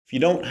If you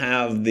don't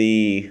have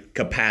the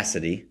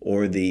capacity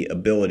or the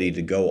ability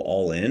to go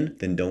all in,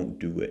 then don't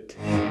do it.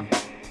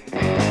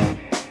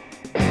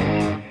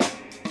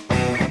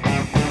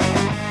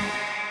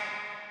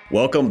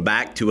 Welcome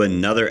back to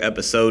another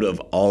episode of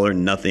All or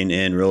Nothing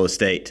in Real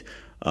Estate.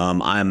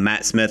 I'm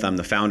Matt Smith. I'm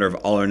the founder of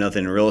All or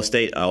Nothing in Real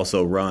Estate. I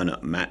also run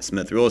Matt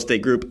Smith Real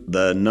Estate Group,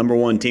 the number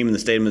one team in the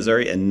state of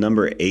Missouri and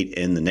number 8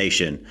 in the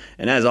nation.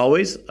 And as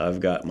always, I've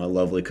got my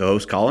lovely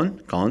co-host, Colin.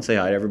 Colin, say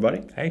hi to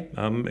everybody. Hey,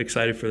 I'm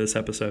excited for this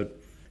episode.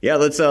 Yeah,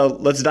 let's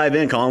dive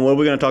in, Colin. What are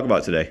we going to talk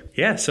about today?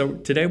 Yeah, so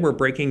today we're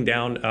breaking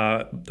down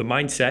the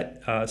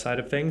mindset side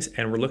of things,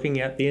 and we're looking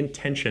at the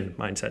intention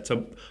mindset.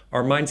 So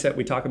our mindset,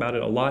 we talk about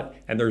it a lot,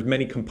 and there's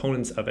many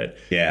components of it.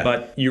 Yeah.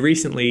 But you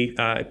recently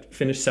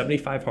finished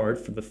 75 Hard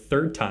for the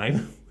third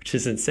time, which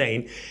is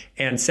insane,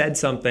 and said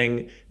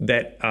something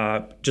that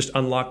just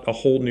unlocked a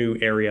whole new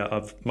area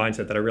of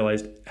mindset that I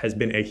realized has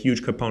been a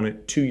huge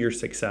component to your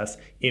success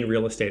in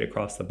real estate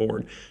across the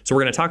board. So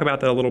we're going to talk about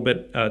that a little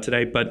bit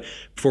today, but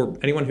for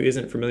anyone who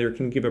isn't familiar,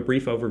 can you give a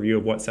brief overview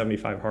of what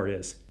 75 Hard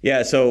is?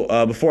 Yeah,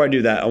 so before I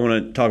do that, I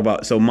want to talk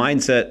about, so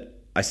mindset,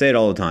 I say it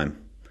all the time.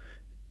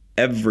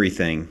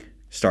 Everything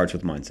starts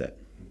with mindset.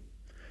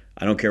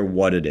 I don't care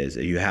what it is.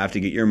 You have to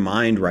get your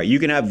mind right. You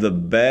can have the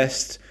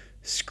best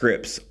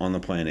scripts on the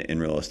planet in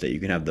real estate. You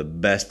can have the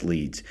best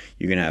leads.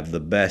 You can have the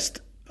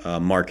best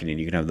marketing.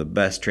 You can have the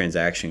best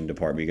transaction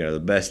department. You can have the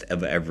best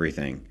of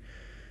everything.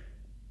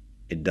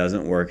 It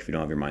doesn't work if you don't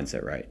have your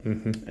mindset right.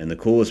 Mm-hmm. And the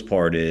coolest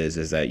part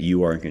is that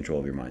you are in control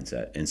of your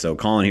mindset. And so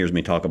Colin hears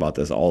me talk about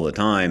this all the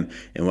time.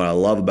 And what I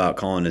love about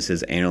Colin is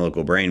his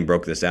analytical brain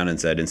broke this down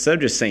and said, instead of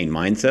just saying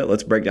mindset,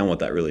 let's break down what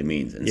that really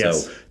means. And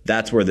yes. So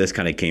that's where this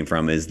kind of came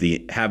from, is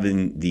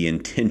having the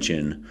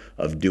intention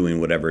of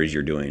doing whatever it is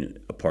you're doing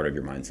a part of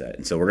your mindset.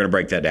 And so we're going to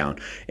break that down.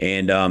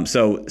 And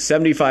so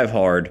 75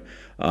 Hard,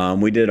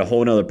 we did a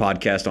whole nother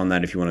podcast on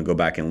that if you want to go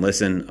back and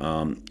listen.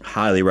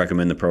 Highly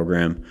recommend the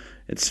program.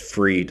 It's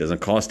free. It doesn't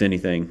cost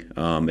anything.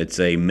 It's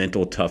a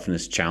mental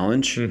toughness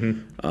challenge,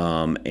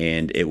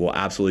 and it will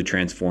absolutely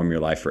transform your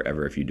life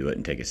forever if you do it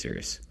and take it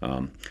serious.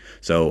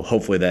 So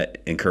hopefully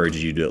that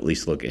encourages you to at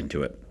least look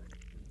into it.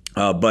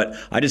 But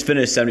I just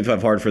finished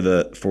 75 Hard for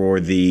the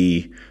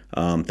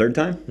third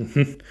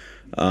time.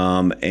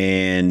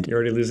 And you're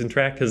already losing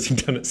track because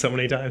you've done it so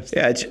many times.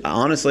 Yeah,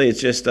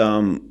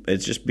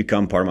 it's just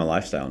become part of my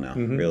lifestyle now.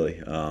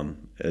 Really,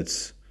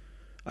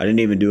 I didn't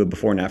even do a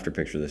before and after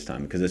picture this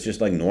time because it's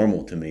just like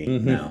normal to me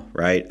now,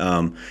 right?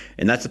 And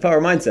that's the power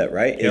of mindset,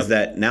 right? Yep. Is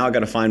that now I got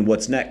to find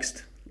what's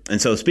next.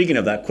 And so speaking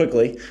of that,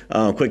 quickly,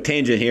 quick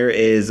tangent here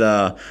is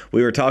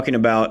we were talking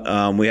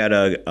about we had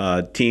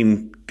a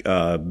team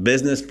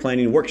business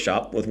planning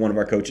workshop with one of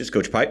our coaches,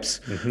 Coach Pipes,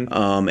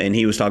 and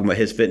he was talking about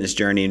his fitness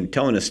journey and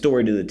telling a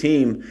story to the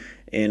team.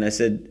 And I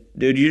said,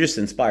 dude, you just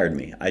inspired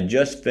me. I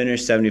just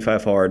finished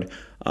 75 Hard.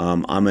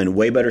 I'm in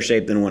way better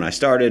shape than when I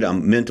started.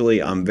 I'm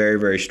very,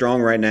 very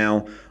strong right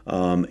now.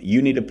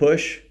 You need to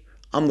push.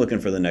 I'm looking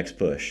for the next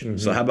push.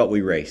 So how about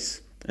we race?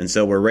 And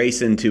so we're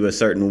racing to a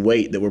certain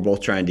weight that we're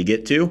both trying to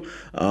get to,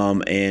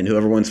 and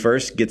whoever wins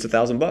first gets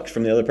 $1,000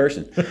 from the other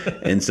person.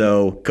 And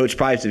so, Coach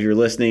Pipes, if you're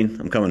listening,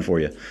 I'm coming for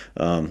you.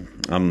 I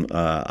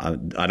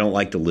don't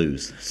like to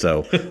lose,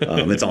 so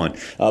it's on.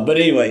 But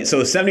anyway,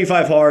 so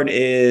 75 Hard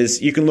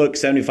is, you can look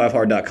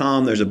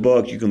 75hard.com. There's a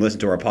book. You can listen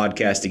to our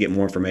podcast to get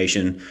more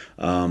information.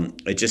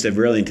 It's just a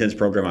really intense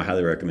program. I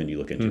highly recommend you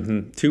look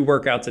into. 2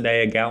 workouts a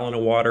day, a gallon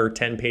of water,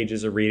 10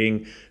 pages of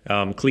reading,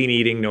 clean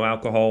eating, no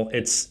alcohol.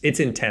 It's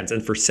intense,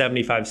 and for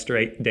 75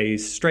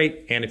 days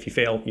straight, and if you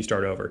fail, you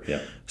start over. Yeah.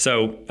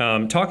 So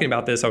talking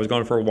about this, I was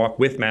going for a walk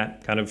with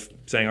Matt, kind of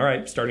saying, all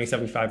right, starting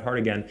 75 Hard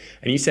again.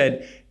 And you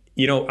said,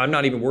 I'm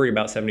not even worried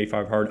about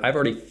 75 Hard. I've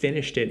already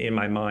finished it in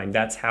my mind.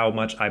 That's how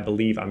much I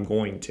believe I'm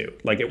going to.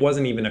 Like, it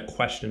wasn't even a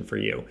question for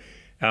you.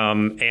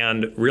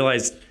 And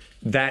realized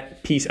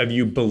that piece of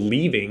you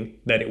believing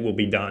that it will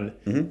be done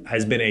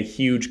has been a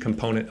huge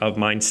component of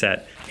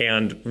mindset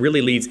and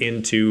really leads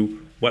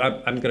into what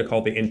I'm going to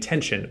call the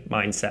intention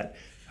mindset.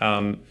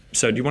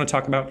 So do you want to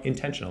talk about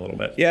intention a little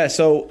bit? Yeah,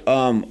 so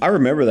I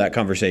remember that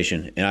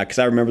conversation, and because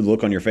I remember the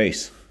look on your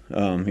face.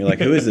 You're like,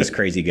 who is this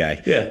crazy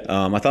guy? Yeah.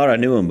 I thought I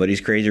knew him, but he's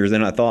crazier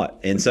than I thought.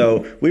 And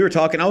so we were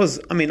talking. I was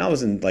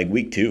in like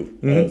week 2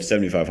 of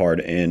 75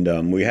 Hard, and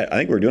I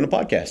think we were doing a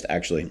podcast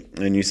actually.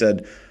 And you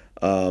said,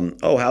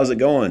 "Oh, how's it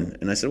going?"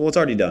 And I said, "Well, it's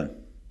already done."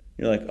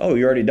 You're like, "Oh,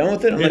 you're already done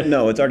with it?" I'm like,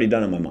 "No, it's already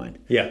done in my mind."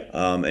 Yeah.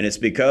 And it's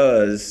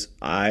because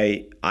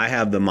I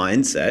have the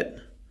mindset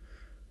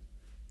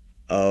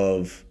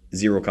of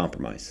zero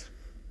compromise.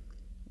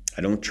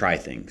 I don't try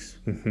things.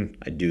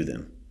 I do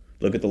them.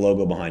 Look at the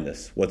logo behind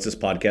us. What's this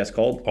podcast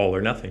called? All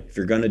or Nothing. If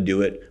you're going to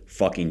do it,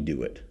 fucking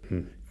do it.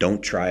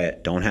 Don't try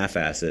it. Don't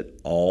half-ass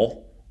it.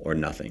 All or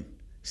nothing.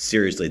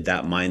 Seriously,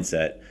 that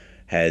mindset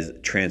has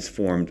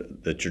transformed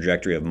the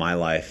trajectory of my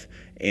life.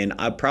 And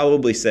I'd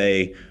probably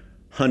say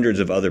hundreds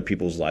of other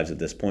people's lives at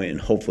this point, and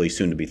hopefully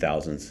soon to be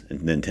thousands,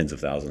 and then tens of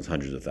thousands,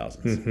 hundreds of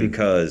thousands.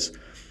 Because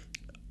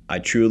I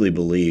truly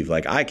believe,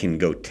 like, I can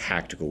go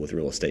tactical with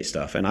real estate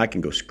stuff, and I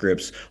can go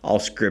scripts. I'll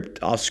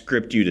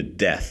script you to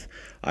death.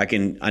 I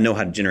know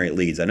how to generate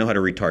leads. I know how to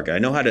retarget.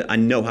 I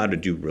know how to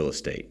do real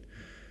estate.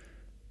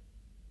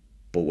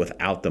 But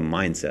without the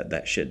mindset,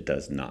 that shit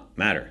does not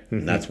matter. Mm-hmm.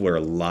 And that's where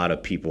a lot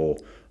of people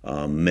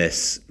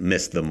miss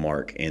the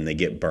mark, and they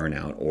get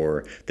burnout,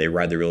 or they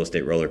ride the real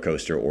estate roller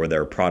coaster, or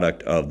they're a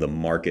product of the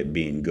market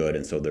being good,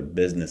 and so their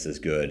business is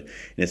good.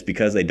 And it's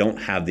because they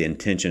don't have the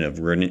intention of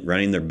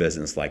running their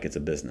business like it's a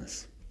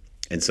business.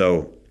 And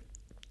so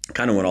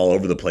kind of went all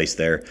over the place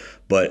there.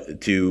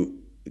 But to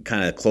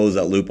kind of close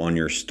that loop on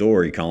your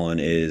story, Colin,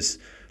 is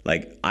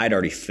like I'd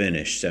already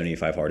finished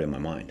 75 Hard in my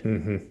mind.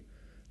 Mm-hmm.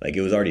 Like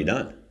it was already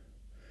done.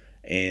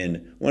 And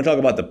I want to talk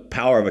about the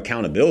power of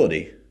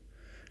accountability.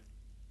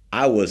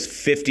 I was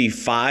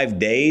 55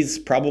 days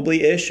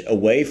probably-ish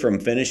away from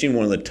finishing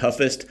one of the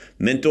toughest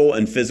mental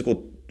and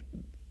physical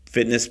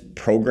fitness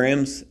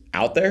programs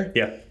out there.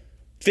 Yeah.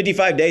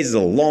 55 days is a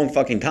long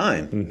fucking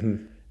time.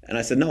 Mm-hmm. And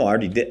I said, no, I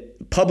already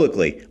did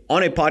publicly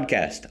on a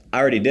podcast. I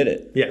already did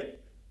it. Yeah.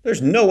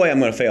 There's no way I'm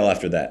going to fail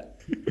after that.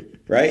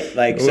 Right?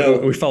 Like, so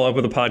we follow up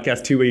with a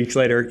podcast 2 weeks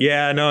later.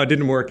 Yeah, no, it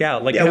didn't work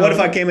out. Like, yeah, what if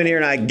I came in here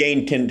and I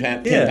gained 10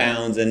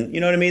 pounds, and you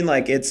know what I mean?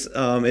 Like it's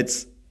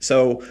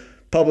so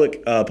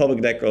public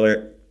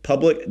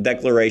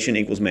declaration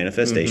equals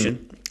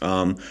manifestation.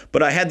 Mm-hmm.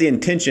 But I had the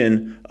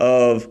intention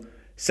of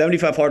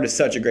 75 Hard is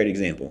such a great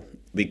example,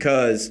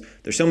 because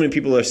there's so many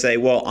people that say,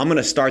 well, I'm going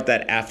to start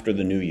that after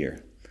the new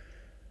year,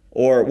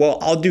 or, well,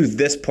 I'll do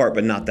this part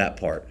but not that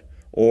part,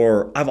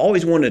 or I've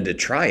always wanted to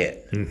try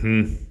it.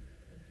 Mm-hmm.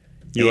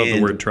 You love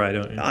the word try,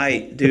 don't you?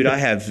 I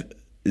have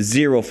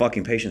zero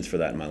fucking patience for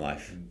that in my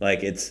life.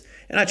 Like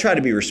and I try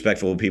to be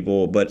respectful of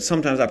people, but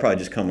sometimes I probably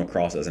just come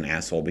across as an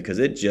asshole, because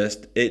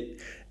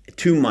it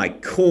to my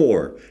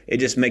core, it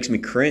just makes me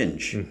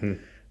cringe.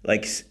 Mm-hmm.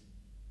 Like,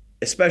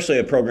 especially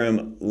a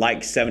program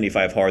like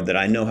 75 Hard that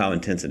I know how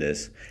intense it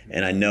is,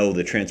 and I know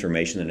the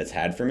transformation that it's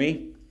had for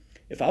me.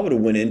 If I would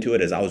have went into it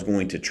as I was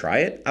going to try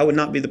it, I would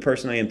not be the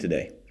person I am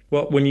today.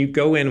 Well, when you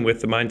go in with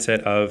the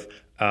mindset of,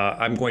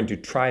 I'm going to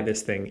try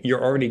this thing,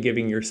 you're already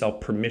giving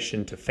yourself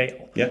permission to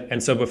fail. Yeah.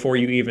 And so before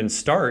you even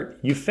start,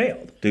 you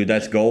failed. Dude,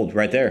 that's gold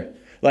right there.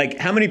 Like,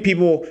 how many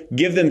people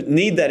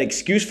need that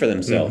excuse for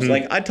themselves? Mm-hmm.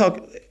 Like, I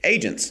talk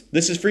agents,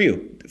 this is for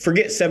you.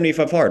 Forget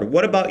 75 Hard.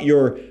 What about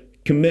your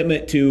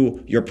commitment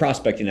to your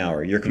prospecting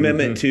hour, your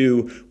commitment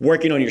to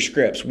working on your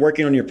scripts,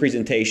 working on your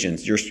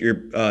presentations, your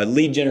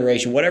lead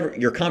generation, whatever,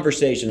 your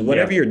conversations,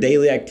 whatever your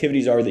daily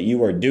activities are that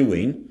you are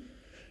doing?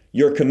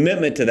 Your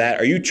commitment to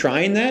that, are you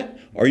trying that?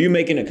 Or are you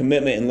making a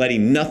commitment and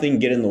letting nothing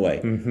get in the way?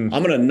 Mm-hmm.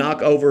 I'm going to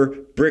knock over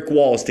brick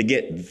walls to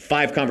get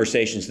 5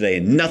 conversations today,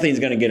 and nothing's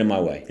going to get in my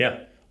way. Yeah.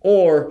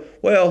 Or,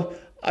 well,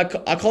 I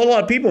called a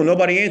lot of people and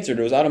nobody answered.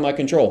 It was out of my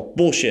control.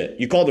 Bullshit.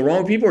 You called the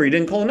wrong people, or you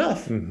didn't call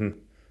enough. Mm-hmm.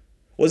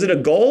 Was it a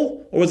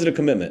goal, or was it a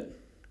commitment?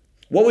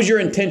 What was your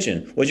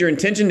intention? Was your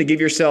intention to give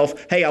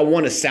yourself, hey, I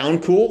want to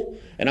sound cool,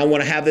 and I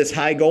want to have this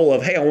high goal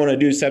of, hey, I want to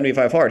do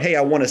 75 Hard. Hey,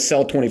 I want to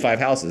sell 25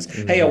 houses.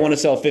 Mm-hmm. Hey, I want to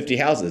sell 50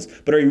 houses.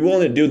 But are you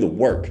willing to do the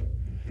work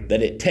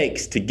that it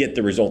takes to get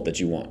the result that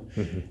you want?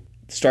 Mm-hmm.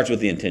 It starts with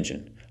the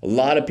intention. A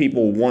lot of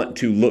people want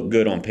to look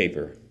good on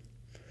paper.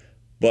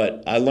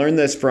 But I learned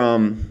this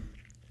from,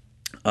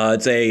 I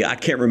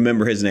can't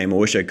remember his name. I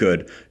wish I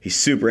could. He's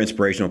super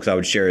inspirational, because I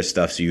would share his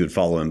stuff so you would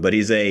follow him. But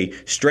he's a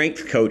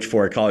strength coach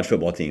for a college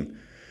football team.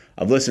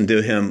 I've listened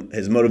to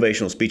his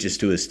motivational speeches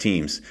to his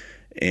teams,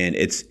 and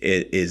it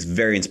is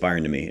very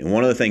inspiring to me. And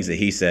one of the things that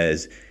he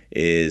says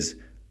is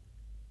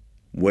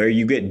where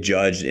you get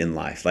judged in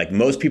life. Like,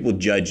 most people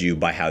judge you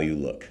by how you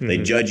look. Mm-hmm. They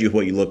judge you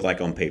what you look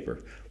like on paper,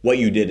 what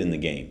you did in the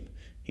game.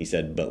 He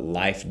said, but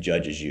life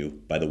judges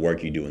you by the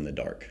work you do in the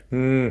dark.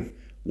 Mm.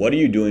 What are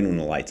you doing when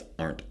the lights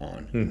aren't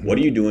on? Mm-hmm. What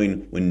are you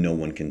doing when no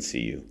one can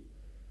see you?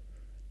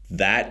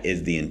 That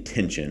is the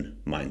intention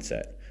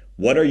mindset.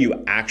 What are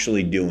you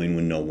actually doing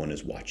when no one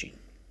is watching?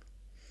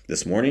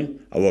 This morning,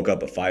 I woke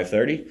up at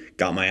 5:30,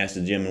 got my ass to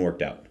the gym and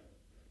worked out.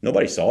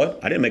 Nobody saw it.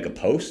 I didn't make a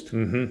post.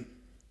 Mm-hmm.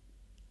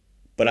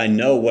 But I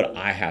know what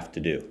I have to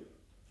do.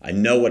 I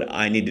know what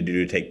I need to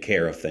do to take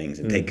care of things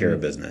and take care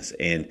of business.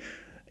 And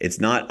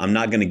I'm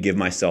not going to give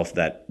myself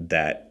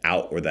that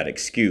out or that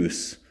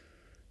excuse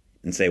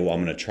and say, well,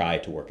 I'm going to try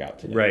to work out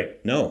today.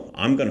 Right. No,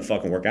 I'm going to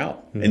fucking work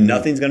out. Mm-hmm. And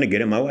nothing's going to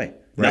get in my way.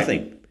 Right.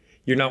 Nothing.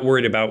 You're not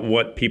worried about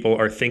what people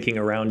are thinking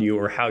around you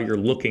or how you're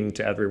looking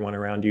to everyone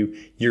around you.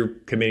 You're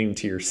committing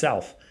to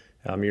yourself.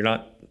 You're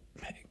not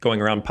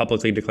going around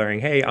publicly declaring,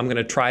 hey, I'm going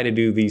to try to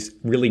do these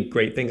really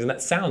great things. And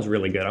that sounds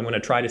really good. I'm going to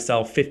try to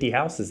sell 50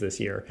 houses this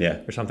year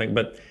or something.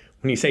 But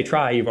when you say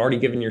try, you've already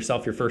given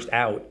yourself your first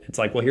out. It's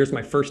like, well, here's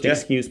my first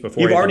excuse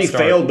before you've already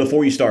failed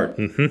before you start.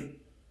 Mm-hmm.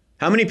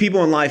 How many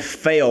people in life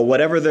fail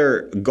whatever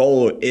their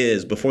goal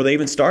is before they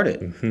even start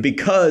it?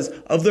 Because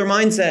of their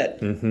mindset.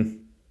 Mm-hmm.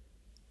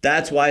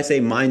 That's why I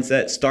say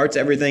mindset starts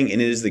everything, and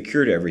it is the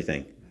cure to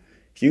everything.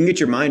 If you can get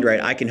your mind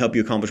right, I can help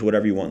you accomplish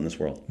whatever you want in this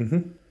world.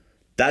 Mm-hmm.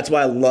 That's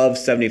why I love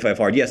 75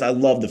 hard. Yes, I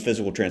love the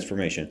physical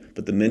transformation,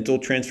 but the mental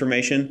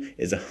transformation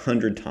is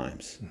 100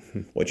 times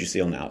what you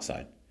see on the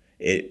outside.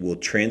 It will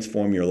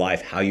transform your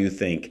life, how you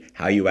think,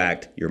 how you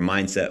act, your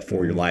mindset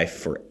for your life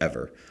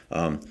forever.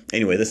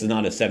 Anyway, this is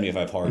not a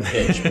 75 hard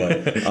pitch,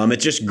 but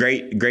it's just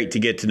great to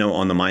get to know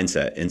on the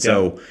mindset. And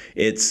so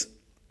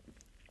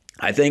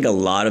I think a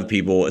lot of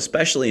people,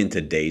 especially in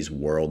today's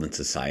world and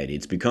society,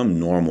 it's become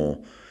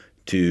normal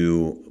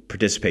to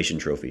participation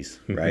trophies,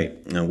 right?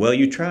 Well,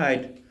 you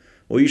tried.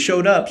 Well, you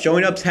showed up.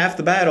 Showing up's half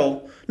the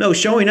battle. No,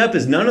 showing up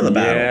is none of the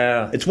battle.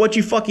 Yeah. It's what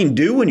you fucking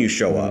do when you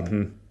show up.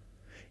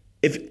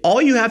 If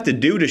all you have to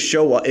do to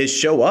show up is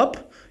show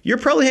up, you're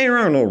probably hanging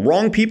around with the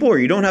wrong people, or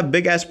you don't have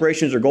big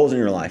aspirations or goals in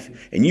your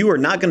life. And you are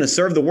not going to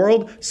serve the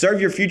world, serve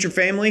your future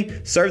family,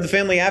 serve the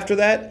family after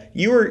that.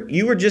 You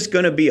are just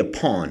going to be a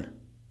pawn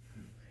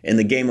in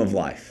the game of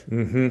life.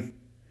 Do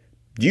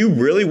you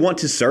really want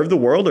to serve the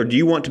world, or do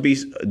you want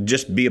to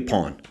just be a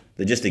pawn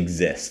that just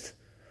exists?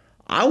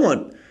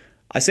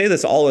 I say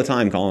this all the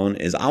time, Colin,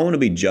 is I want to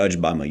be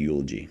judged by my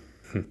eulogy,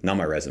 not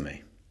my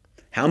resume.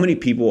 How many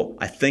people,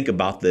 I think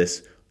about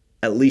this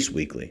at least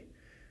weekly,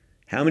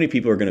 how many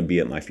people are going to be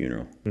at my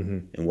funeral?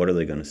 And what are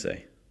they going to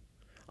say?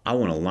 I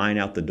want to line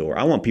out the door.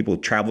 I want people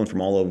traveling from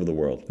all over the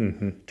world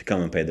to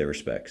come and pay their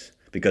respects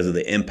because of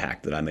the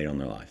impact that I made on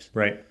their lives.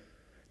 Right.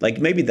 Like,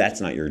 maybe that's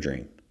not your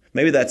dream.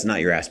 Maybe that's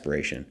not your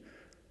aspiration.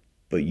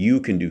 But you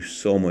can do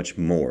so much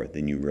more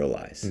than you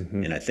realize.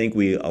 And I think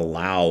we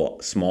allow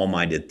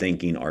small-minded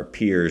thinking, our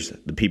peers,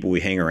 the people we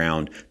hang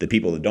around, the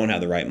people that don't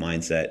have the right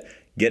mindset,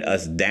 get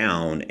us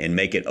down and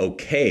make it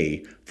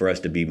okay for us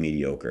to be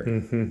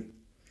mediocre.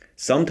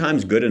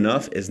 Sometimes good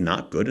enough is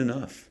not good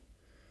enough.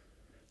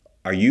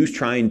 Are you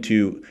trying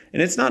to,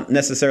 and it's not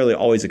necessarily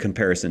always a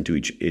comparison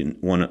to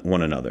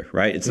one another,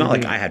 right? It's not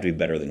like I have to be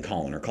better than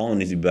Colin, or Colin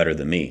needs to be better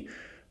than me.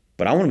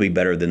 But I want to be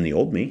better than the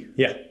old me.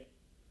 Yeah.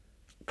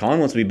 Colin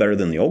wants to be better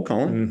than the old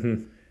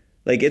Colin.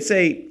 Like,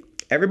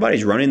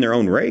 everybody's running their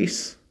own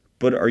race,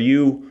 but are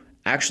you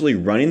actually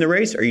running the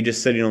race, or are you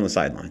just sitting on the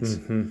sidelines?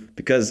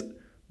 Because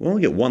we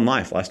only get one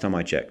life last time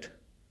I checked.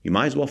 You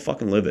might as well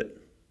fucking live it.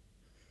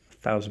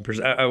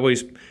 1,000%. I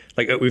always,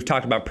 like, we've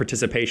talked about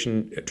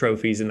participation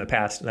trophies in the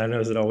past, and I know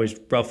it always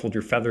ruffled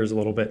your feathers a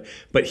little bit,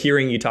 but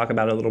hearing you talk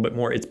about it a little bit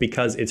more, it's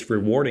because it's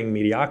rewarding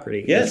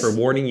mediocrity. Yes. It's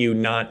rewarding you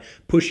not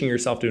pushing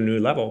yourself to a new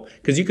level,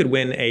 because you could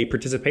win a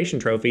participation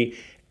trophy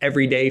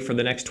every day for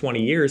the next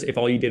 20 years if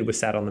all you did was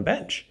sat on the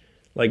bench.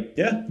 Like,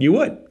 yeah, you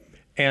would.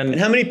 And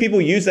how many people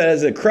use that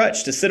as a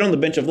crutch to sit on the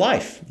bench of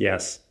life?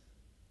 Yes.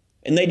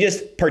 And they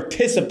just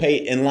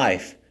participate in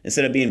life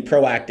instead of being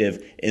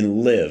proactive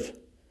and live.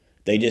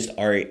 They just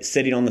are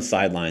sitting on the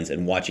sidelines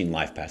and watching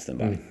life pass them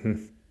by.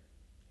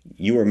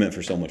 You are meant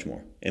for so much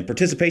more. And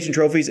participation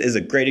trophies is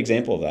a great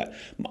example of that.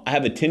 I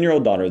have a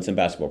 10-year-old daughter that's in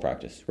basketball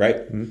practice,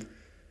 right?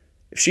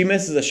 If she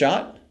misses a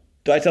shot,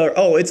 do I tell her,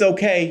 oh, it's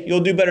okay,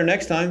 you'll do better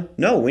next time?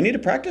 No, we need to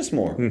practice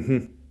more.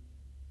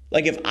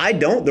 Like, if I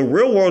don't, the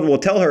real world will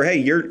tell her, hey,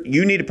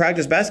 you need to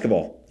practice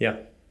basketball. Yeah.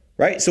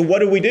 Right? So what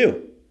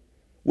do?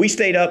 We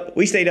stayed up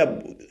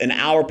an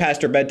hour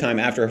past her bedtime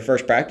after her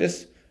first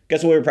practice.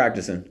 Guess what we were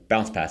practicing?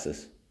 Bounce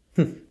passes.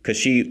 Because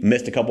she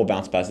missed a couple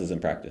bounce passes in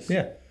practice.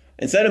 Yeah.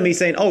 Instead of me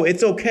saying, oh,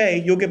 it's okay,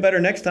 you'll get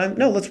better next time.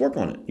 No, let's work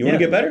on it. You want to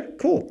get better?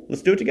 Cool.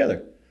 Let's do it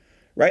together.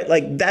 Right?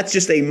 Like, that's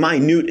just a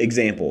minute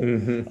example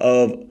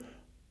of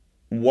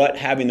what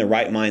having the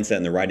right mindset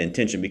and the right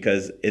intention,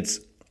 because it's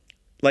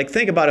like,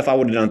 think about if I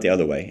would have done it the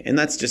other way. And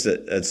that's just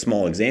a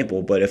small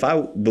example. But if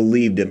I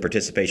believed in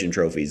participation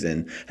trophies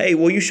and, hey,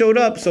 well, you showed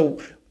up,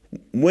 so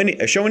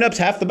showing up's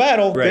half the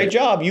battle. Right. Great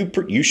job.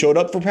 You showed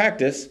up for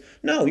practice.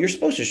 No, you're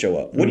supposed to show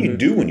up. What do you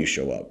do when you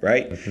show up,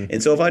 right?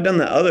 And so if I'd done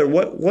the other,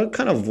 what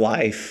kind of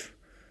life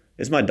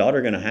is my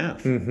daughter going to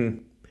have?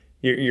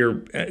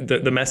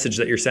 The message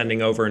that you're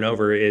sending over and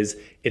over is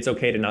it's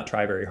okay to not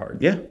try very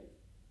hard. Yeah.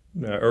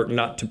 Or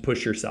not to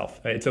push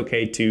yourself. It's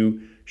okay to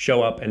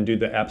show up and do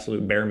the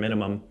absolute bare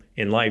minimum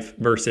in life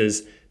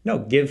versus, no,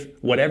 give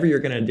whatever you're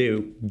going to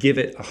do, give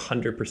it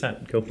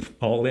 100%. Go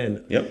all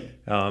in. Yep.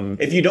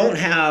 If you don't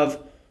have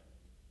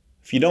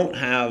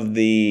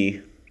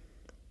the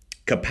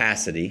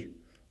capacity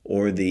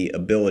or the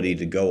ability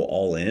to go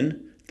all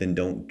in, then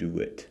don't do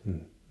it.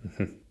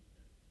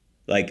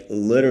 Like,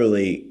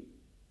 literally,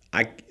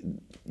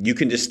 you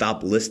can just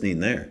stop listening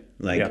there.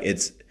 Like,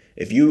 it's,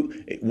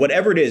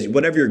 whatever it is,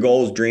 whatever your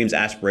goals, dreams,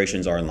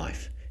 aspirations are in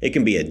life, it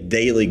can be a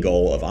daily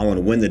goal of, I want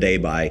to win the day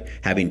by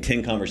having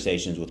 10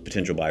 conversations with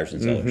potential buyers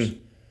and sellers.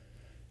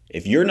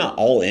 If you're not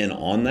all in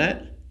on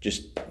that,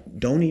 just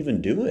don't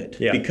even do it,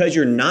 because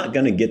you're not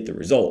going to get the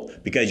result,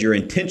 because your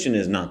intention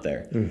is not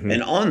there.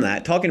 And on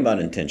that, talking about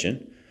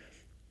intention,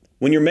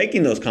 when you're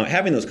making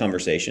having those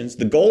conversations,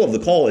 the goal of the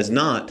call is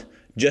not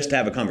just to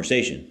have a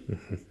conversation.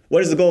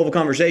 What is the goal of a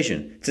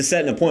conversation? To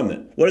set an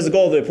appointment. What is the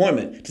goal of the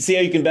appointment? To see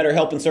how you can better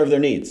help and serve their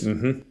needs.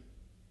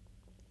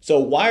 So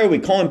why are we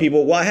calling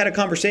people, well, I had a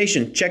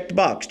conversation, check the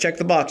box, check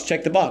the box,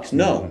 check the box.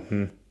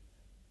 No.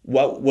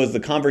 What was the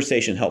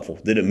conversation helpful?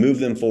 Did it move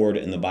them forward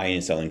in the buying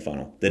and selling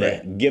funnel? Did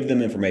it give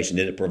them information?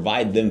 Did it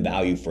provide them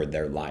value for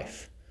their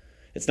life?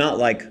 It's not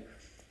like,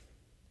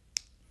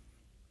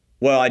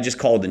 well, I just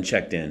called and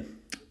checked in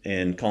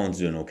and Colin's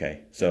doing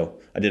okay, so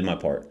I did my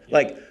part.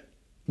 Like,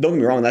 don't get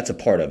me wrong, that's a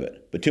part of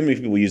it. But too many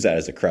people use that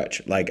as a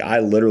crutch. Like,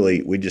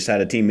 we just had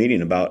a team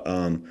meeting about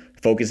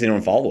focusing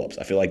on follow-ups.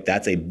 I feel like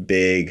that's a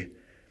big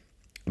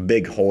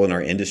hole in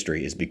our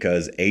industry, is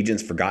because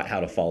agents forgot how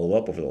to follow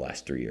up over the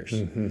last 3 years.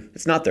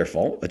 It's not their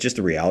fault. It's just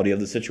the reality of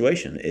the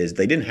situation is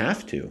they didn't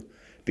have to,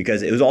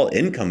 because it was all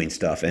incoming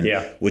stuff. And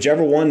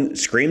whichever one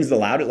screams the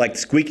loudest, like the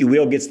squeaky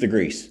wheel gets the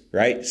grease,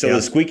 right? So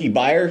the squeaky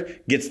buyer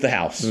gets the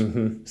house.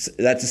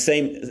 That's the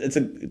same. It's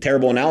a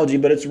terrible analogy,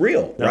 but it's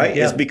real, right?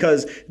 It's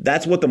because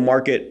that's what the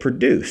market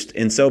produced.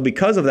 And so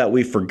because of that,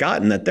 we've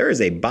forgotten that there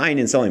is a buying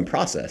and selling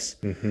process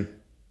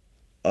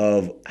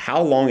of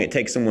how long it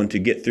takes someone to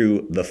get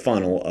through the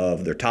funnel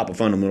of their top of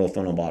funnel, middle of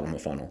funnel, bottom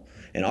of funnel.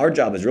 And our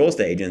job as real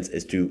estate agents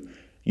is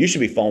you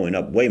should be following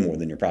up way more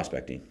than you're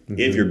prospecting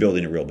if you're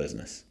building a real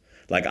business.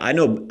 Like, I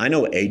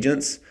know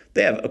agents,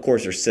 they have, of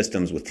course, their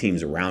systems with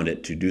teams around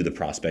it to do the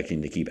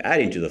prospecting, to keep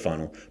adding to the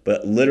funnel,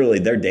 but literally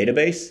their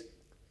database,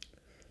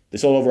 they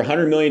sold over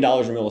 $100 million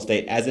in real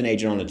estate as an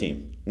agent on a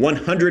team.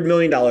 $100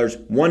 million,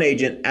 one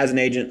agent as an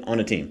agent on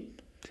a team.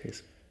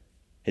 Jeez.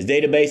 His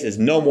database is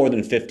no more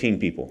than 15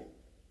 people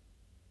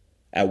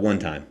at one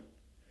time,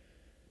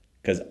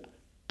 because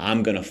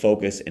I'm going to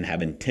focus and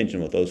have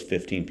intention with those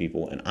 15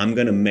 people, and I'm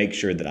going to make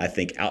sure that I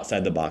think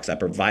outside the box. I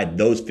provide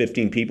those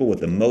 15 people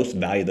with the most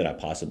value that I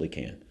possibly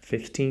can.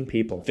 15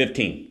 people.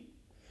 15.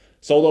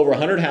 Sold over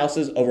 100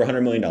 houses, over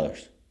 $100 million.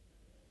 Jeez.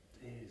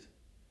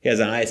 He has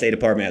an ISA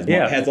department,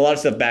 has a lot of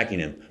stuff backing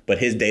him, but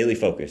his daily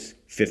focus,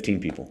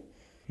 15 people.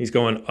 He's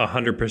going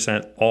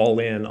 100% all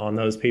in on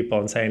those people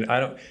and saying,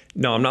 I'm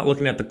not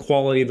looking at the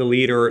quality of the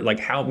leader, like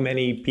how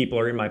many people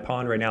are in my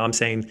pond right now. I'm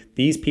saying,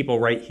 these people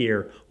right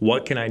here,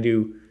 what can I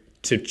do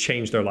to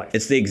change their life?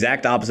 It's the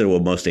exact opposite of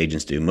what most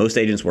agents do. Most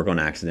agents work on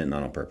accident,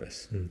 not on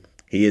purpose.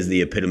 He is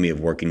the epitome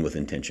of working with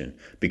intention.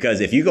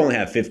 Because if you only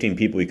have 15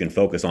 people you can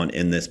focus on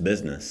in this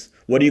business,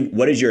 what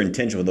is your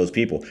intention with those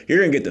people? You're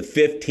going to get the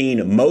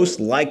 15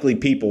 most likely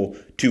people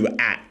to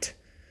act,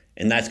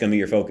 and that's going to be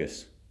your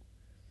focus.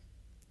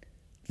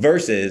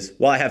 Versus,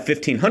 well, I have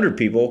 1,500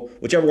 people,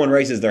 whichever one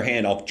raises their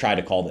hand, I'll try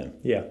to call them.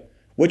 Yeah.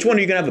 Which one are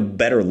you going to have a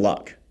better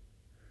luck?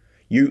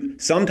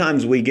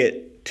 Sometimes we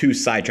get too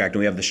sidetracked and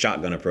we have the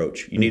shotgun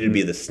approach. You need to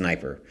be the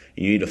sniper.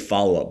 You need to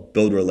follow up,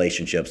 build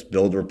relationships,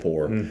 build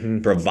rapport,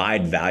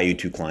 provide value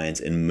to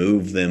clients, and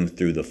move them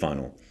through the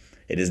funnel.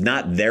 It is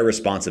not their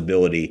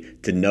responsibility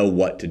to know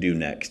what to do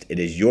next. It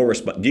is your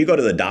responsibility. Do you go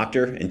to the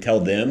doctor and tell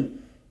them,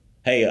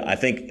 hey, I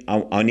think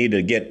I need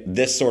to get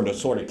this sort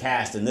of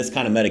cast and this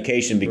kind of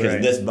medication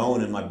because this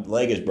bone in my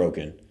leg is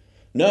broken?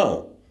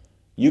 No.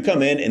 You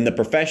come in and the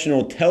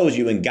professional tells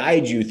you and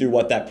guides you through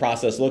what that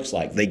process looks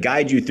like. They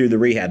guide you through the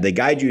rehab. They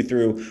guide you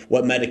through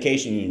what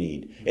medication you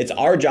need. It's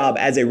our job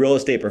as a real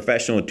estate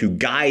professional to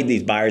guide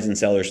these buyers and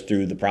sellers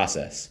through the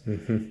process.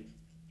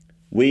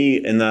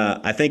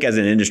 I think as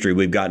an industry,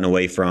 we've gotten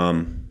away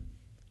from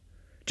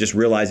just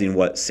realizing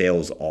what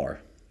sales are.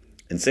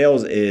 And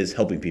sales is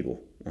helping people.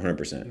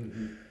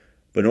 100%.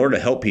 But in order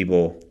to help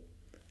people,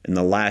 in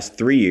the last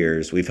 3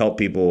 years, we've helped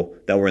people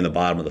that were in the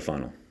bottom of the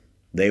funnel.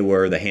 They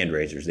were the hand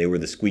raisers. They were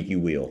the squeaky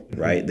wheel,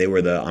 right? They were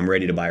I'm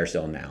ready to buy or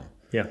sell now.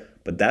 Yeah.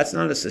 But that's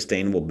not a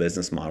sustainable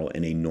business model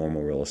in a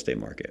normal real estate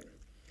market.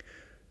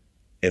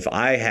 If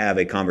I have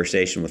a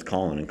conversation with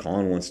Colin and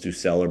Colin wants to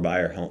sell or buy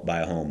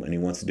a home and he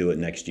wants to do it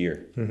next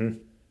year,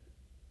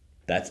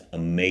 that's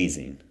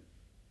amazing.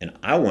 And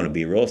I want to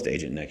be a real estate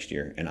agent next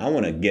year. And I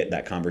want to get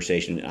that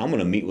conversation. And I'm going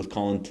to meet with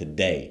Colin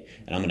today.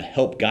 And I'm going to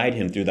help guide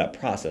him through that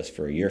process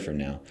for a year from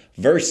now.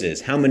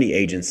 Versus how many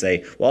agents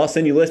say, well, I'll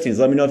send you listings.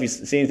 Let me know if you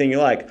see anything you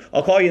like.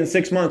 I'll call you in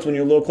 6 months when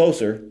you're a little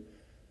closer.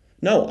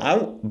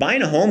 No,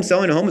 buying a home,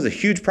 selling a home is a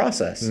huge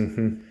process.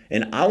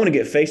 And I want to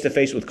get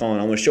face-to-face with Colin.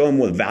 I want to show him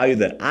what value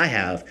that I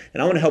have.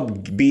 And I want to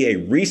help be a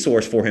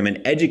resource for him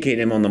and educate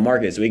him on the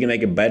market so he can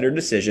make a better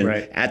decision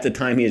at the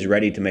time he is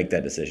ready to make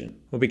that decision.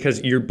 Well, because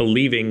you're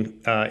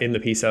believing in the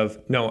piece of,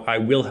 no, I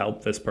will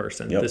help this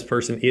person. This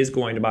person is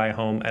going to buy a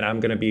home and I'm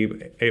going to be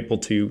able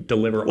to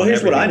deliver. Well,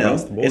 here's what I know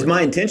is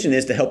my intention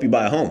is to help you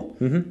buy a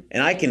home.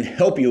 And I can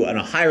help you on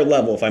a higher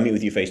level if I meet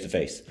with you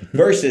face-to-face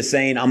versus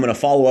saying I'm going to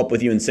follow up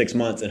with you in 6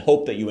 months and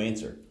hope that you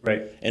answer.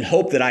 And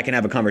hope that I can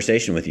have a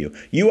conversation with you.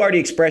 You already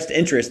expressed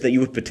interest that you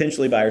would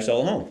potentially buy or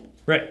sell a home.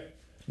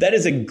 That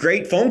is a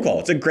great phone call.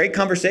 It's a great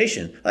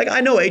conversation. Like,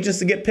 I know agents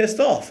that get pissed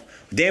off.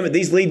 Damn it,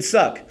 these leads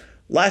suck.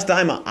 Last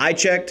time I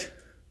checked,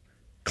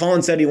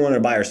 Colin said he wanted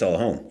to buy or sell a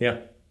home.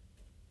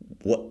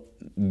 What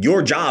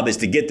your job is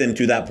to get them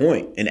to that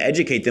point and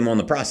educate them on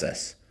the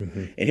process.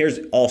 And here's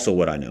also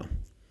what I know.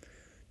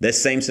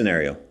 This same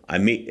scenario,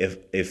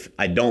 if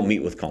I don't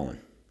meet with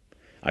Colin,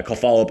 I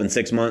follow up in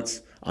 6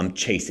 months, I'm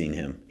chasing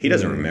him. He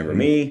doesn't remember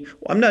me.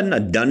 I'm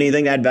not done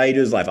anything to add value to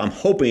his life. I'm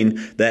hoping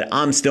that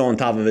I'm still on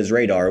top of his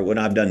radar when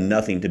I've done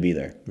nothing to be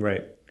there.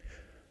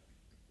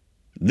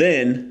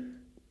 Then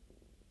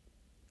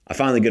I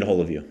finally get a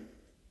hold of you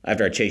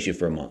after I chase you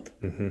for a month.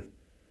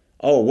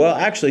 Oh, well,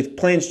 actually,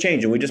 plans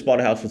change and we just bought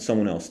a house with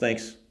someone else.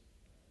 Thanks.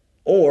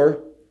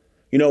 Or,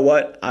 you know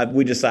what?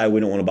 We decided we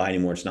don't want to buy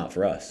anymore. It's not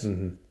for us.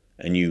 And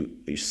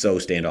you're so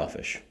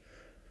standoffish.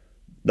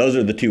 Those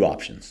are the two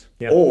options.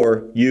 Yeah.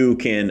 Or you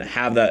can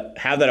have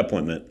that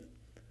appointment,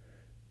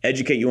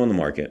 educate you on the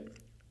market,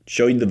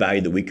 show you the value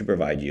that we can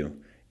provide you,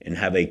 and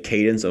have a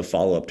cadence of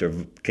follow-up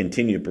to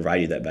continue to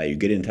provide you that value.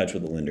 Get in touch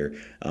with the lender,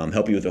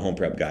 help you with the home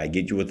prep guy,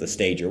 get you with the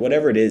stager,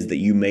 whatever it is that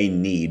you may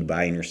need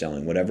buying or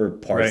selling, whatever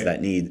parts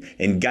that need,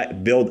 and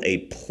build a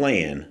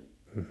plan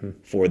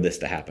for this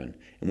to happen.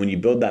 And when you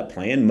build that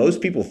plan,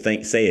 most people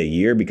say a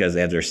year because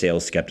they have their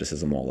sales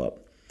skepticism all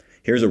up.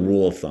 Here's a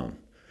rule of thumb.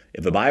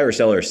 If a buyer or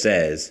seller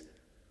says,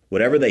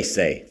 whatever they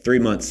say, 3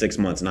 months, 6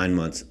 months, 9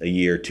 months, a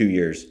year, 2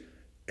 years,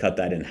 cut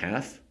that in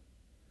half,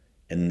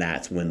 and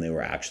that's when they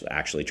were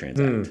actually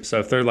transact. So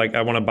if they're like,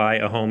 I want to buy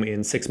a home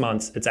in 6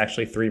 months, it's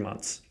actually 3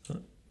 months.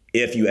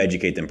 If you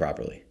educate them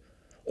properly.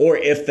 Or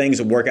if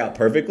things work out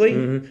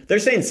perfectly, they're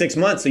saying 6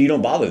 months so you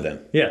don't bother them.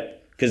 Yeah.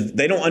 Because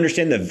they don't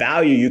understand the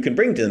value you can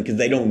bring to them because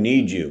they don't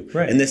need you.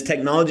 Right. In this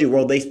technology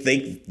world, they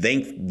think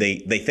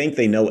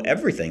they know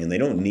everything and they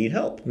don't need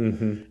help.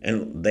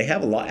 And they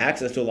have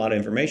access to a lot of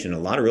information. A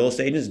lot of real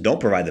estate agents don't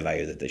provide the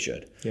value that they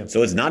should. Yeah.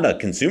 So it's not a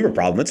consumer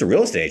problem, it's a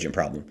real estate agent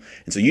problem.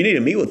 And so you need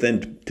to meet with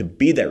them to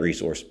be that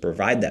resource,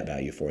 provide that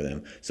value for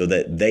them so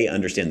that they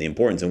understand the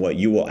importance. And what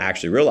you will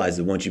actually realize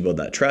is once you build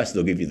that trust,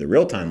 they'll give you the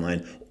real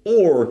timeline,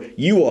 or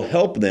you will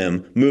help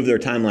them move their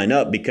timeline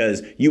up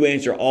because you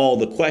answer all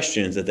the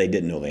questions that they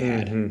didn't know they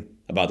had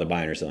about the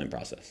buying or selling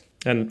process.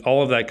 And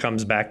all of that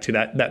comes back to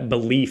that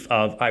belief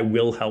of I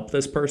will help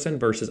this person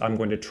versus I'm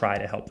going to try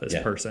to help this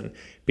person.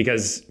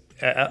 Because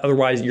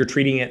otherwise you're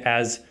treating it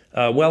as,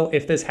 well,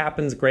 if this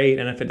happens, great.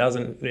 And if it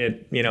doesn't,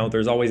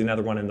 there's always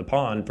another one in the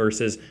pond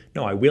versus,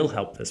 no, I will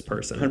help this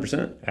person.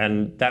 100%.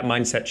 And that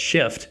mindset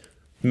shift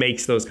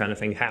makes those kind of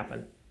things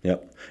happen.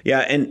 Yep. Yeah.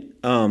 And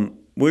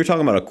we were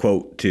talking about a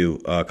quote too,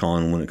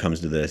 Colin, when it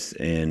comes to this.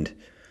 And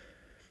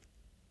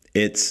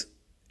it's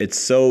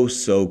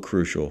so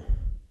crucial.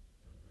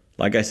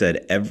 Like I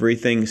said,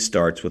 everything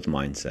starts with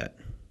mindset.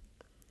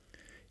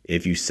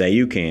 If you say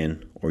you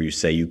can or you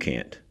say you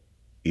can't,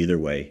 either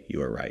way,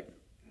 you are right.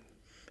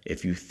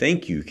 If you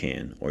think you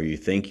can or you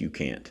think you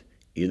can't,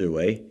 either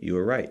way, you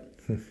are right.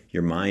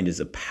 Your mind is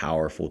a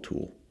powerful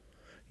tool.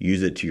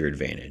 Use it to your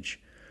advantage.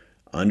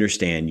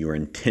 Understand your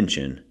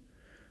intention.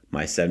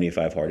 My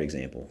 75 hard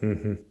example.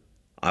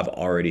 I've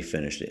already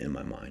finished it in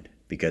my mind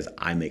because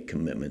I make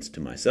commitments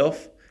to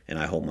myself and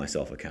I hold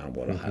myself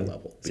accountable at a high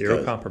level.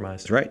 Zero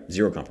compromise. That's right.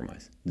 Zero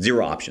compromise.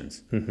 Zero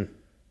options.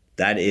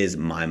 That is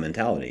my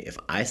mentality. If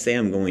I say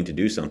I'm going to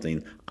do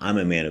something, I'm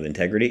a man of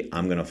integrity.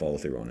 I'm going to follow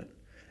through on it,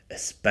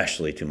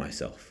 especially to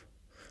myself.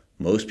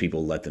 Most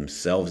people let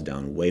themselves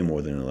down way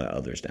more than they let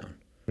others down.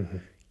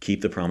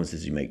 Keep the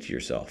promises you make to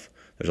yourself.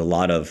 There's a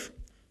lot of,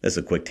 this is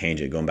a quick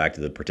tangent going back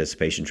to the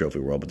participation trophy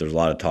world, but there's a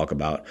lot of talk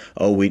about,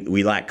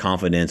 we lack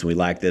confidence, we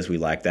lack this, we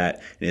lack that.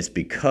 And it's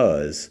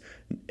because,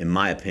 in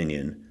my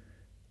opinion,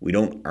 we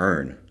don't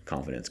earn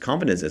confidence.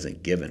 Confidence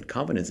isn't given.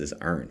 Confidence is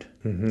earned.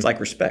 It's like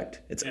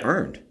respect. It's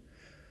earned.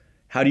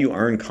 How do you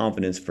earn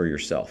confidence for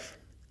yourself?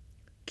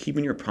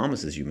 Keeping your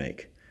promises you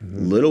make.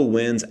 Little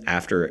wins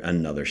after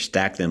another.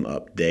 Stack them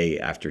up day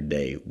after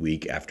day,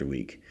 week after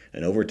week.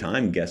 And over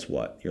time, guess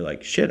what? You're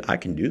like, shit, I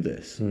can do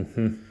this.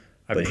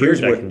 But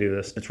here's I can do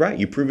this. That's right.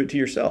 You prove it to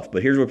yourself.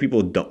 But here's where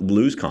people don't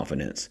lose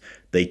confidence.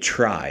 They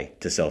try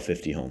to sell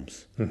 50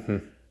 homes.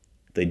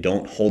 They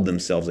don't hold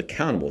themselves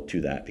accountable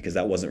to that because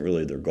that wasn't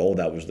really their goal.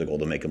 That was the goal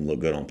to make them look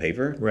good on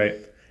paper. Right.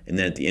 And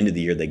then at the end of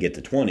the year, they get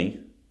to 20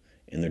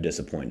 and they're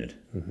disappointed.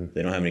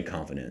 They don't have any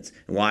confidence.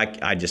 And why?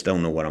 I just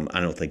don't know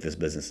I don't think this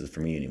business is for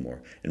me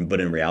anymore.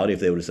 But in reality, if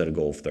they would have set a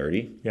goal of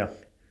 30,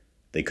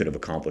 they could have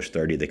accomplished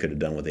 30. They could have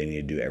done what they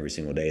needed to do every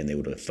single day, and they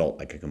would have felt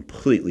like a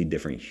completely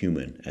different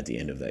human at the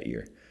end of that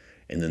year.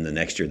 And then the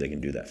next year, they can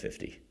do that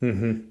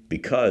 50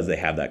 because they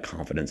have that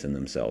confidence in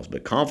themselves.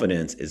 But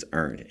confidence is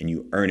earned, and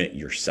you earn it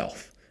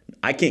yourself.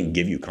 I can't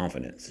give you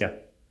confidence.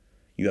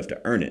 You have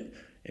to earn it.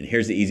 And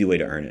here's the easy way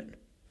to earn it.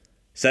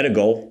 Set a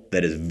goal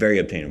that is very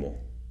obtainable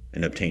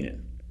and obtain it.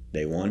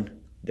 Day 1,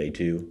 day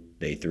 2,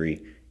 day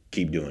 3.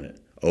 Keep doing it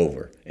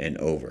over and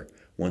over.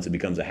 Once it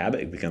becomes a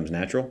habit, it becomes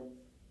natural.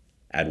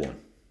 Add 1.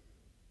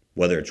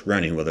 Whether it's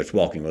running, whether it's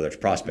walking, whether it's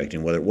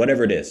prospecting,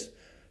 whatever it is,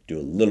 do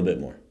a little bit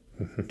more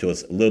until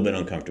it's a little bit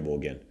uncomfortable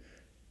again.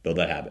 Build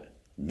that habit.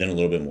 Then a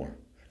little bit more.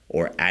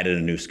 Or add in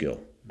a new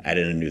skill. Add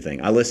in a new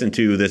thing. I listened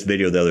to this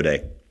video the other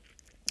day,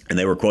 and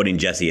they were quoting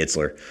Jesse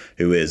Itzler,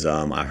 who is,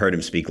 I heard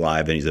him speak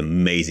live, and he's an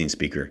amazing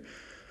speaker.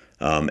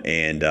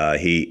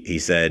 He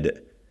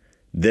said,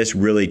 this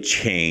really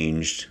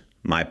changed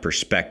my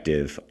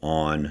perspective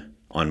on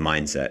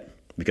mindset,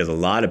 because a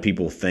lot of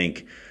people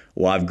think,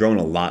 well, I've grown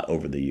a lot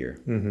over the year.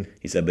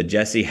 He said, but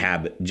Jesse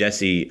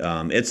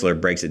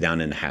Itzler breaks it down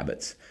into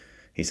habits.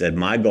 He said,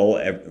 my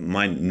goal,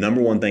 my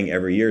number one thing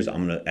every year is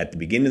I'm going to, at the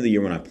beginning of the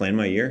year when I plan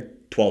my year,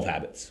 12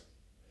 habits,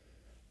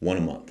 1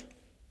 a month.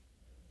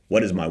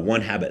 What is my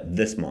one habit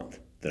this month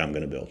that I'm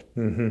going to build?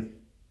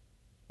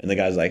 And the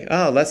guy's like,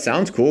 oh, that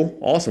sounds cool.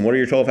 Awesome. What are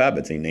your 12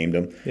 habits? And he named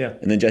them. Yeah.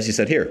 And then Jesse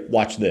said, here,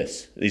 watch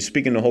this. He's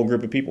speaking to a whole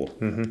group of people.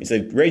 He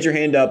said, raise your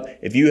hand up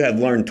if you have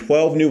learned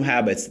 12 new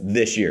habits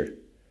this year.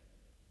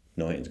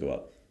 No hands go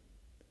up.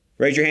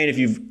 Raise your hand if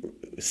you've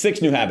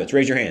 6 new habits.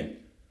 Raise your hand.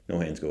 No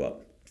hands go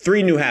up.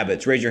 3 new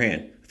habits. Raise your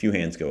hand. A few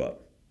hands go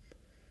up.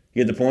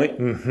 You get the point?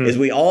 Is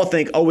we all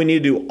think, oh, we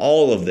need to do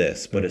all of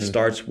this, but it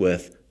starts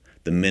with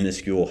the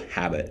minuscule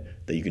habit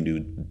that you can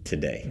do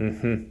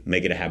today.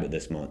 Make it a habit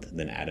this month,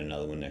 then add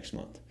another one next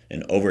month.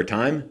 And over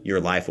time, your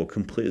life will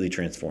completely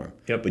transform.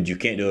 Yep. But you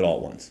can't do it all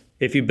at once.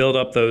 If you build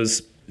up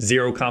those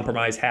zero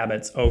compromise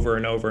habits over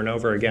and over and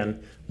over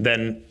again,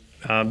 then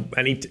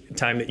any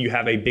time that you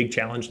have a big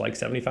challenge like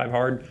 75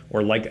 hard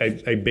or like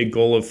a big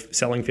goal of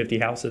selling 50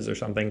 houses or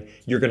something,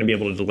 you're going to be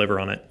able to deliver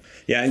on it.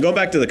 Yeah, and going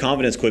back to the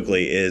confidence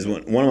quickly is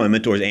one of my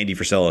mentors, Andy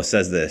Frisella,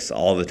 says this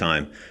all the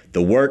time.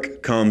 The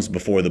work comes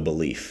before the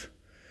belief.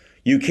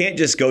 You can't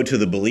just go to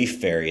the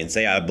belief fairy and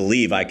say, I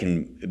believe I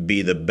can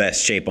be the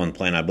best shape on the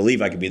planet. I believe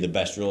I can be the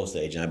best real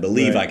estate agent. I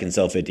believe I can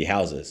sell 50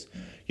 houses.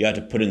 You have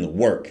to put in the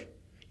work.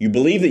 You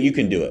believe that you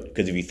can do it.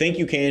 Because if you think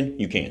you can,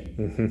 you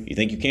can. You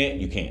think you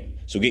can't, you can't.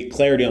 So get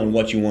clarity on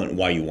what you want and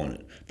why you want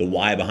it. The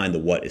why behind the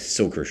what is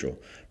so crucial.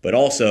 But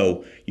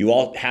also, you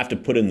all have to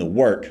put in the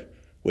work,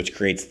 which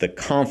creates the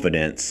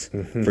confidence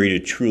for you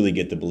to truly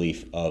get the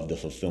belief of the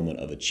fulfillment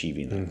of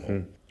achieving that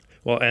goal.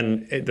 Well,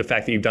 and the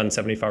fact that you've done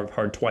 75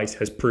 hard twice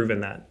has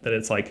proven that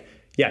it's like,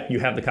 yeah, you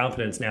have the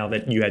confidence now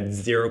that you had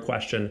zero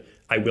question,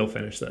 I will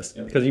finish this,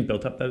 because you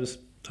built up those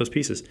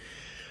pieces.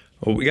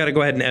 Well, we got to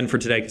go ahead and end for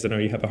today because I know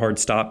you have a hard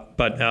stop.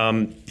 But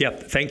yeah,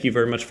 thank you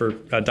very much for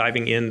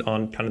diving in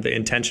on kind of the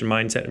intention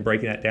mindset and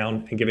breaking that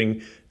down and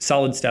giving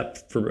solid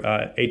steps for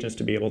agents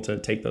to be able to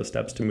take those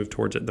steps to move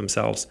towards it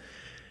themselves.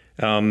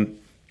 Yeah,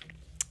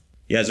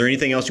 is there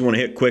anything else you want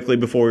to hit quickly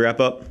before we wrap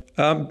up?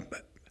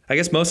 I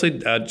guess mostly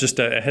just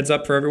a heads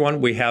up for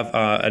everyone. We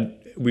have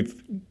we've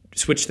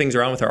switched things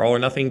around with our All or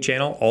Nothing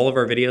channel. All of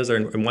our videos are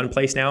in one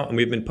place now, and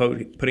we've been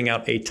putting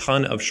out a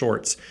ton of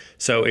shorts.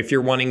 So if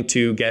you're wanting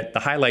to get the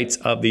highlights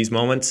of these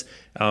moments,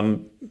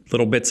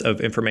 little bits of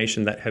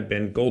information that have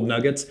been gold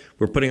nuggets,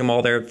 we're putting them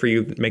all there for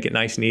you. Make it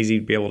nice and easy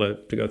to be able to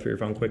go through your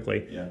phone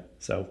quickly. Yeah.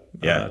 So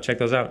check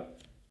those out.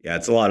 Yeah,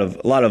 it's a lot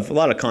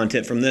of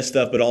content from this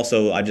stuff, but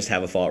also I just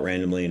have a thought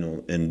randomly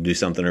and do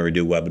something, or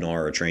do a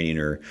webinar or training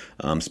or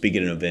speak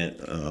at an event.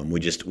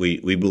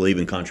 We believe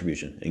in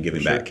contribution and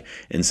giving back.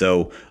 And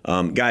so,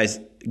 guys,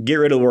 get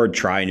rid of the word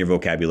try in your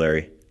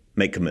vocabulary.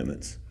 Make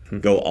commitments.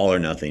 Go all or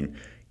nothing.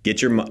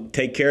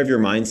 Take care of your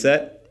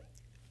mindset.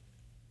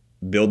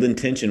 Build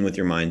intention with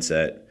your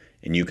mindset,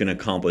 and you can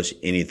accomplish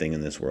anything in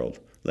this world.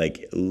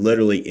 Like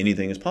literally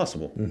anything is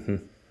possible.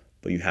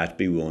 But you have to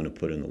be willing to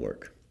put in the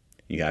work.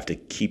 You have to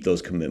keep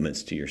those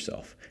commitments to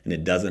yourself. And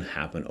it doesn't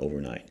happen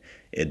overnight.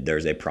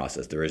 There's a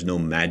process. There is no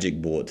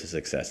magic bullet to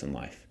success in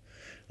life.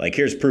 Like,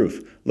 here's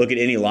proof. Look at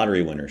any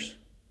lottery winners.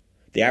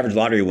 The average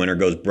lottery winner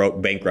goes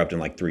bankrupt in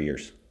like 3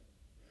 years.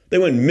 They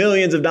win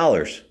millions of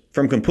dollars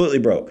from completely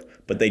broke,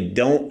 but they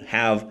don't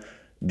have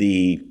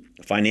the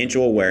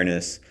financial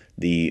awareness,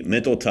 the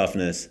mental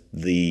toughness,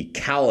 the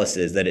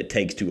calluses that it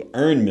takes to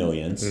earn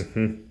millions.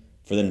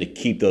 For them to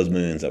keep those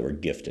millions that were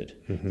gifted.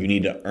 You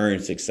need to earn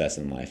success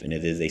in life, and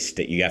it is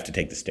you have to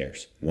take the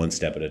stairs one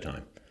step at a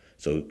time.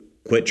 So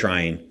quit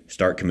trying,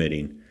 start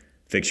committing,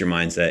 fix your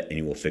mindset, and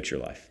you will fix your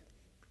life.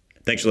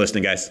 Thanks for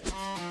listening, guys.